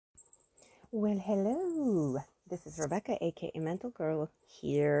Well, hello. This is Rebecca, aka Mental Girl,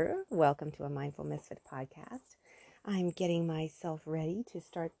 here. Welcome to a Mindful Misfit podcast. I'm getting myself ready to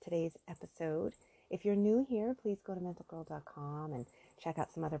start today's episode. If you're new here, please go to mentalgirl.com and check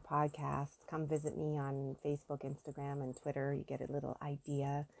out some other podcasts. Come visit me on Facebook, Instagram, and Twitter. You get a little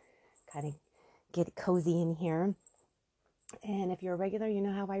idea, kind of get cozy in here. And if you're a regular, you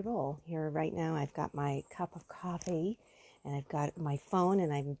know how I roll. Here right now, I've got my cup of coffee. And I've got my phone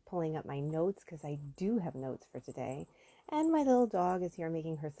and I'm pulling up my notes because I do have notes for today. And my little dog is here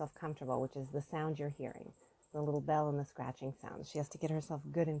making herself comfortable, which is the sound you're hearing. The little bell and the scratching sound. She has to get herself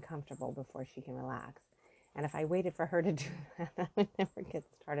good and comfortable before she can relax. And if I waited for her to do that, I would never get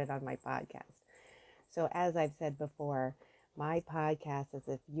started on my podcast. So as I've said before, my podcast is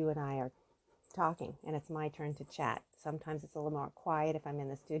if you and I are talking and it's my turn to chat. Sometimes it's a little more quiet if I'm in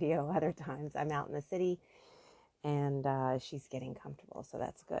the studio. Other times I'm out in the city. And she's getting comfortable, so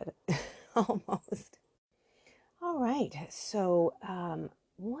that's good. Almost. All right. So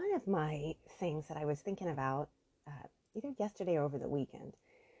one of my things that I was thinking about either yesterday or over the weekend.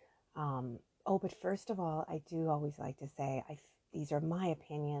 But first of all, I do always like to say these are my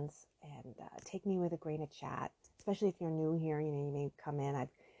opinions, and take me with a grain of chat. Especially if you're new here, you may come in.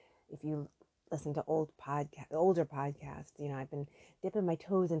 If you listen to older podcasts, I've been dipping my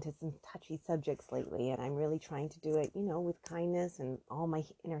toes into some touchy subjects lately, and I'm really trying to do it, with kindness and all my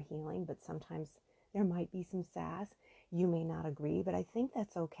inner healing, but sometimes there might be some sass. You may not agree, but I think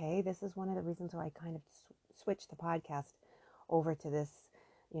that's okay. This is one of the reasons why I kind of switched the podcast over to this,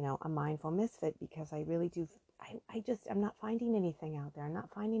 a mindful misfit, because I really do, I'm not finding anything out there. I'm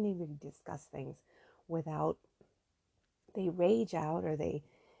not finding anybody discuss things without they rage out or they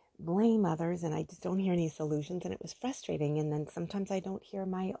blame others, and I just don't hear any solutions, and it was frustrating. And then sometimes I don't hear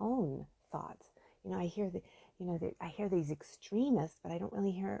my own thoughts. I hear I hear these extremists, but I don't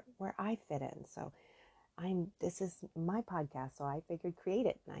really hear where I fit in. So this is my podcast, so I figured create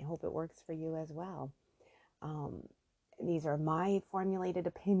it, and I hope it works for you as well. These are my formulated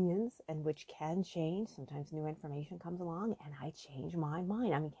opinions, and which can change. Sometimes new information comes along, and I change my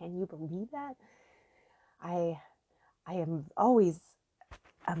mind. I mean, can you believe that? I am always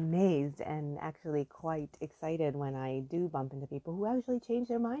amazed and actually quite excited when I do bump into people who actually change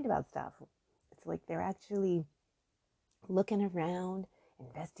their mind about stuff. It's like they're actually looking around,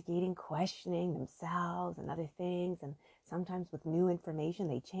 investigating, questioning themselves and other things. And sometimes with new information,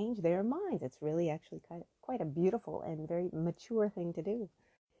 they change their minds. It's really actually quite a beautiful and very mature thing to do.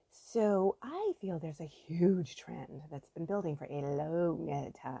 So I feel there's a huge trend that's been building for a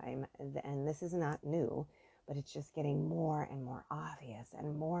long time. And this is not new. But it's just getting more and more obvious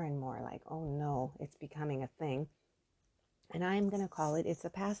and more like, oh no, it's becoming a thing. And I'm going to call it's a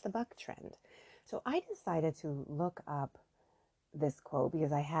pass the buck trend. So I decided to look up this quote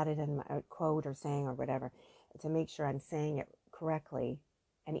because I had it in my quote or saying or whatever to make sure I'm saying it correctly.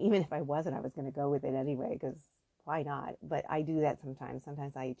 And even if I wasn't, I was going to go with it anyway, because why not? But I do that sometimes.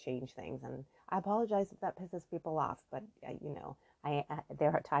 Sometimes I change things, and I apologize if that pisses people off. But,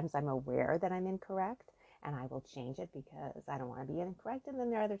 there are times I'm aware that I'm incorrect, and I will change it because I don't want to be incorrect. And then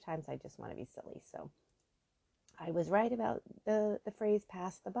there are other times I just want to be silly. So I was right about the phrase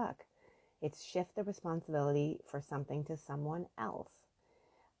pass the buck. It's shift the responsibility for something to someone else.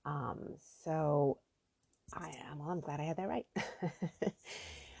 So I'm glad I had that right.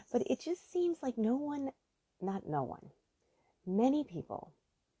 But it just seems like many people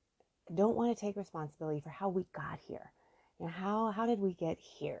don't want to take responsibility for how we got here. How did we get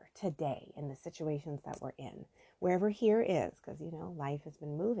here today in the situations that we're in? Wherever here is, because, life has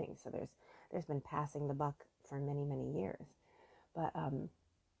been moving. So there's been passing the buck for many, many years. But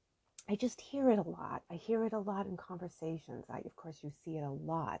I just hear it a lot. I hear it a lot in conversations. Of course, you see it a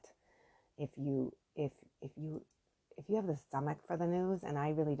lot if you have the stomach for the news, and I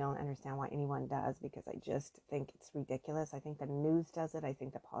really don't understand why anyone does, because I just think it's ridiculous. I think the news does it. I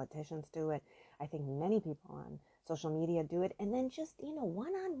think the politicians do it. I think many people on social media do it. And then just,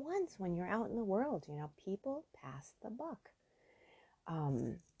 one-on-ones when you're out in the world, people pass the buck.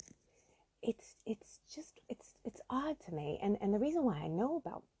 It's odd to me. And the reason why I know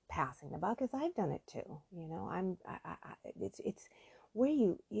about passing the buck is I've done it too.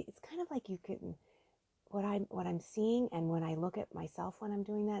 It's kind of like you can, what I'm seeing, and when I look at myself when I'm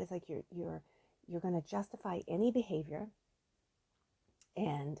doing that, is like you're going to justify any behavior,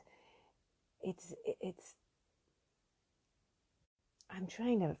 and it's I'm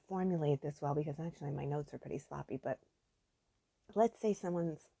trying to formulate this well, because actually my notes are pretty sloppy. But let's say if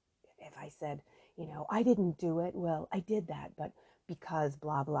I said, I didn't do it, well, I did that, but because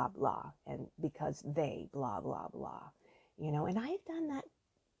blah blah blah, and because they blah blah blah, and I've done that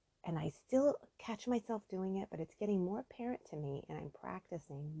And I still catch myself doing it, but it's getting more apparent to me, and I'm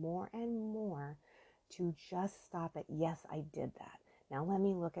practicing more and more to just stop at, yes, I did that. Now let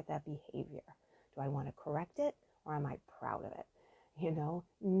me look at that behavior. Do I want to correct it, or am I proud of it?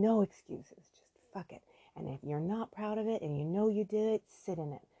 No excuses, just fuck it. And if you're not proud of it and you know you did it, sit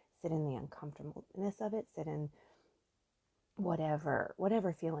in it. Sit in the uncomfortableness of it. Sit in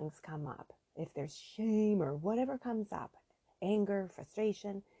whatever feelings come up. If there's shame or whatever comes up, anger,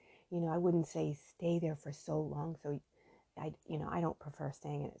 frustration, I wouldn't say stay there for so long. So I don't prefer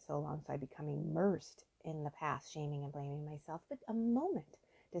staying in it so long. So I become immersed in the past, shaming and blaming myself. But a moment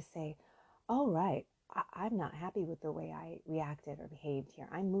to say, all right, I'm not happy with the way I reacted or behaved here.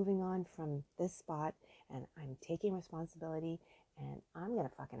 I'm moving on from this spot, and I'm taking responsibility, and I'm going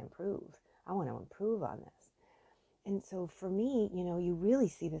to fucking improve. I want to improve on this. And so for me, you really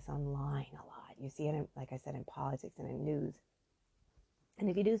see this online a lot. You see it, like I said, in politics and in news. And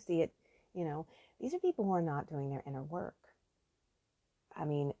if you do see it, these are people who are not doing their inner work. I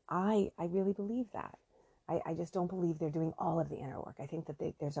mean, I really believe that. I just don't believe they're doing all of the inner work. I think that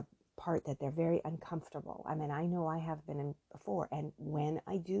there's a part that they're very uncomfortable. I mean, I know I have been in before. And when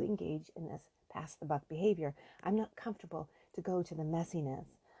I do engage in this pass the buck behavior, I'm not comfortable to go to the messiness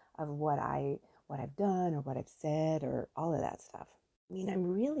of what I've done or what I've said or all of that stuff. I mean, I'm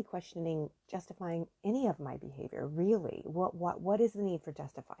really questioning justifying any of my behavior, really. What is the need for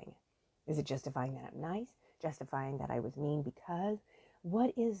justifying it? Is it justifying that I'm nice? Justifying that I was mean because?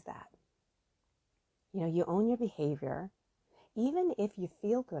 What is that? You own your behavior. Even if you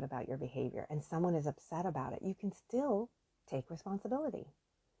feel good about your behavior and someone is upset about it, you can still take responsibility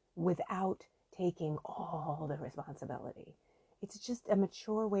without taking all the responsibility. It's just a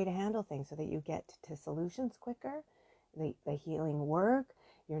mature way to handle things so that you get to solutions quicker, the healing work,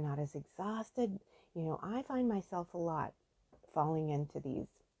 you're not as exhausted. I find myself a lot falling into these,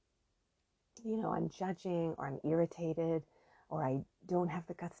 I'm judging or I'm irritated or I don't have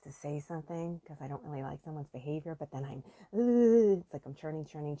the guts to say something because I don't really like someone's behavior, but then it's like I'm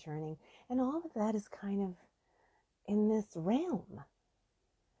churning. And all of that is kind of in this realm.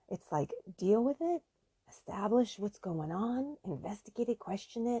 It's like, deal with it, establish what's going on, investigate it,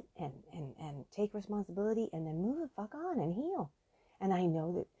 question it, and take responsibility, and then move the fuck on and heal. And I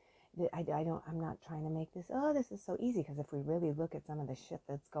know that I'm not trying to make this is so easy, because if we really look at some of the shit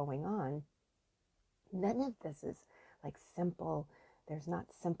that's going on, none of this is like simple. There's not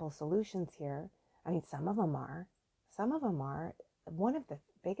simple solutions here. I mean, some of them are. One of the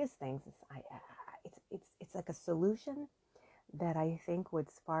biggest things is it's like a solution that I think would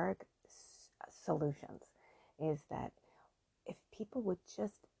spark solutions, is that if people would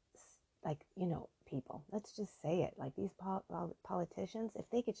just, let's just say it, like these politicians, if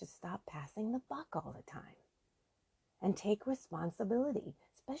they could just stop passing the buck all the time and take responsibility,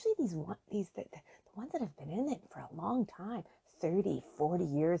 especially the ones that have been in it for a long time, 30, 40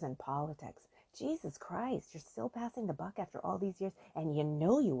 years in politics. Jesus Christ, you're still passing the buck after all these years, and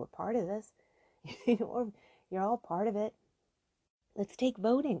you were part of this, or you're all part of it. Let's take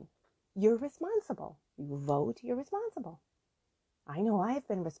voting. You're responsible. You vote, you're responsible. I know I've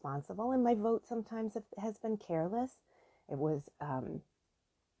been responsible, and my vote sometimes has been careless. It was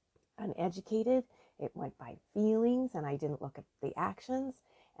uneducated. It went by feelings, and I didn't look at the actions,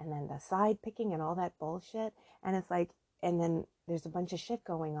 and then the side picking and all that bullshit. And it's like, and then there's a bunch of shit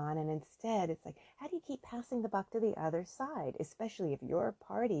going on, and instead it's like, how do you keep passing the buck to the other side, especially if your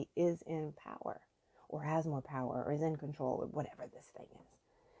party is in power or has more power or is in control or whatever this thing is?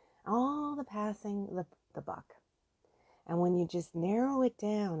 All the passing the buck. And when you just narrow it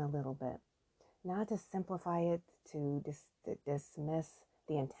down a little bit, not to simplify it, to dismiss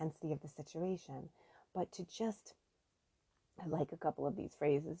the intensity of the situation, but to just, I like a couple of these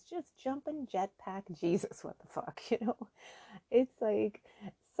phrases, just jumping jetpack Jesus, what the fuck, It's like,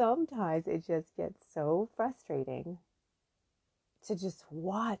 sometimes it just gets so frustrating to just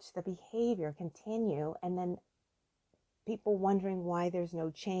watch the behavior continue, and then people wondering why there's no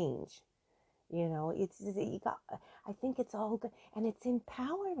change. I think it's all good, and it's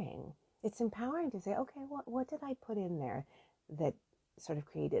empowering. It's empowering to say, okay, what did I put in there that sort of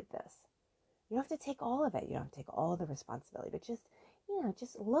created this? You don't have to take all of it. You don't have to take all the responsibility, but just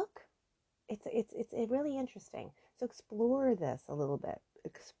look. It's really interesting. So explore this a little bit.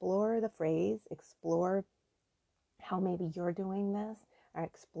 Explore the phrase. Explore how maybe you're doing this, or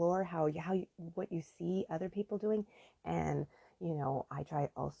explore what you see other people doing. And I try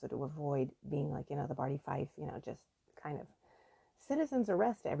also to avoid being like, the Barney Fife, just kind of citizens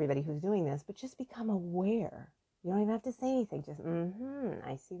arrest everybody who's doing this, but just become aware You don't even have to say anything. Just,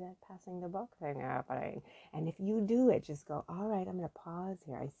 I see that passing the book thing happening. And if you do it, just go, all right, I'm going to pause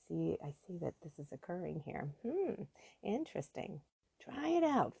here. I see that this is occurring here. Interesting. Try it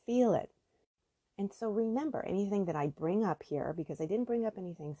out. Feel it. And so remember, anything that I bring up here, because I didn't bring up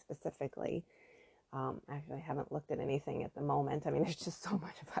anything specifically. Actually, I haven't looked at anything at the moment. I mean, there's just so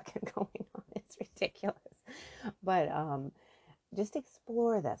much fucking going on. It's ridiculous. But just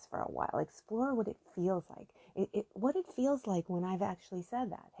explore this for a while. Explore what it feels like. What it feels like when I've actually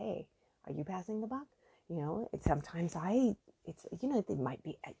said that. Hey, are you passing the buck? Sometimes it might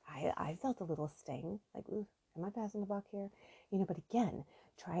be, I felt a little sting, like, ooh, am I passing the buck here? But again,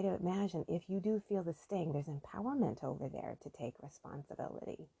 try to imagine if you do feel the sting, there's empowerment over there to take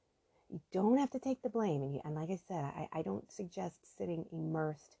responsibility. You don't have to take the blame. And like I said, I don't suggest sitting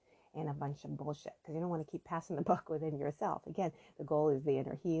immersed in a bunch of bullshit, because you don't want to keep passing the buck within yourself. Again, the goal is the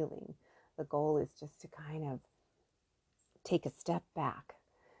inner healing. The goal is just to kind of take a step back.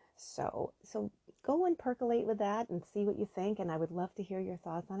 So go and percolate with that and see what you think. And I would love to hear your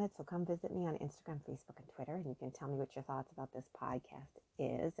thoughts on it. So come visit me on Instagram, Facebook, and Twitter, and you can tell me what your thoughts about this podcast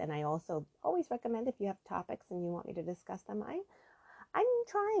is. And I also always recommend, if you have topics and you want me to discuss them, I'm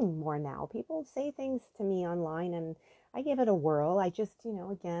trying more now. People say things to me online and I give it a whirl. I just,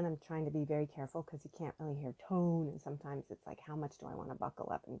 again, I'm trying to be very careful because you can't really hear tone. And sometimes it's like, how much do I want to buckle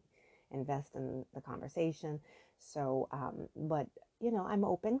up and invest in the conversation? So, but, I'm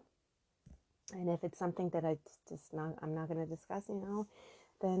open. And if it's something that I'm not going to discuss,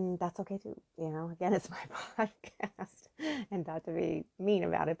 then that's okay too. Again, it's my podcast, and not to be mean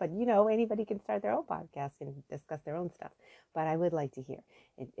about it, but anybody can start their own podcast and discuss their own stuff. But I would like to hear.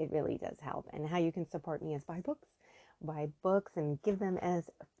 It really does help. And how you can support me is buy books and give them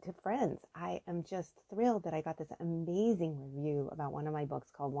to friends. I am just thrilled that I got this amazing review about one of my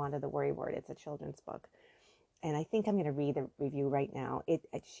books called Wanda the Worry Word. It's a children's book. And I think I'm going to read the review right now. It's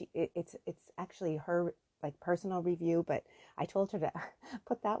actually her personal review, but I told her to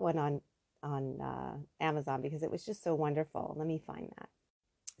put that one on Amazon because it was just so wonderful. Let me find that.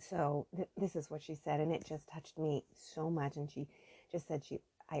 So this is what she said, and it just touched me so much. And she just said,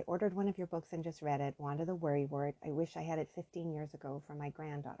 I ordered one of your books and just read it, Wanda the Worry Word. I wish I had it 15 years ago for my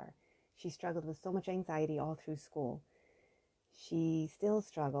granddaughter. She struggled with so much anxiety all through school. She still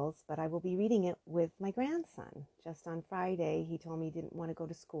struggles, but I will be reading it with my grandson. Just on Friday, he told me he didn't want to go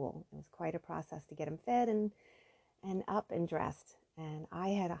to school. It was quite a process to get him fed and up and dressed. And I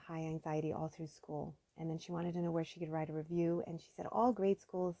had a high anxiety all through school. And then she wanted to know where she could write a review. And she said all grade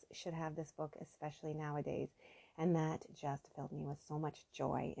schools should have this book, especially nowadays. And that just filled me with so much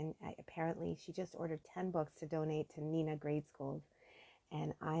joy. And apparently she just ordered 10 books to donate to Nina grade schools.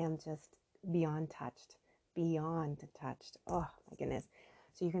 And I am just beyond touched. Oh my goodness.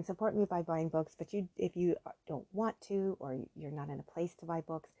 So you can support me by buying books, but if you don't want to, or you're not in a place to buy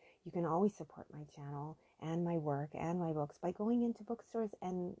books, you can always support my channel and my work and my books by going into bookstores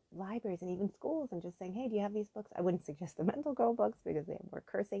and libraries and even schools and just saying, hey, do you have these books? I wouldn't suggest the mental girl books because they have more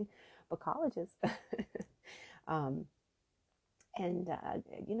cursing, but colleges.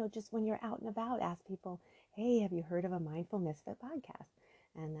 Just when you're out and about, ask people, hey, have you heard of a Mindful Misfit podcast?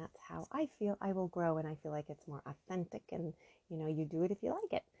 And that's how I feel I will grow, and I feel like it's more authentic, and you do it if you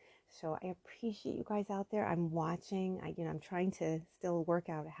like it. So I appreciate you guys out there. I'm watching. I'm trying to still work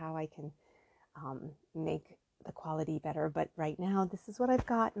out how I can make the quality better, but right now this is what I've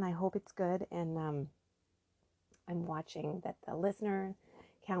got, and I hope it's good. And I'm watching that the listener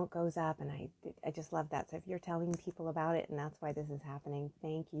count goes up, and I just love that. So if you're telling people about it, and that's why this is happening,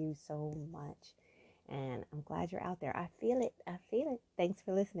 thank you so much. And I'm glad you're out there. I feel it. Thanks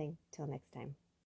for listening. Till next time.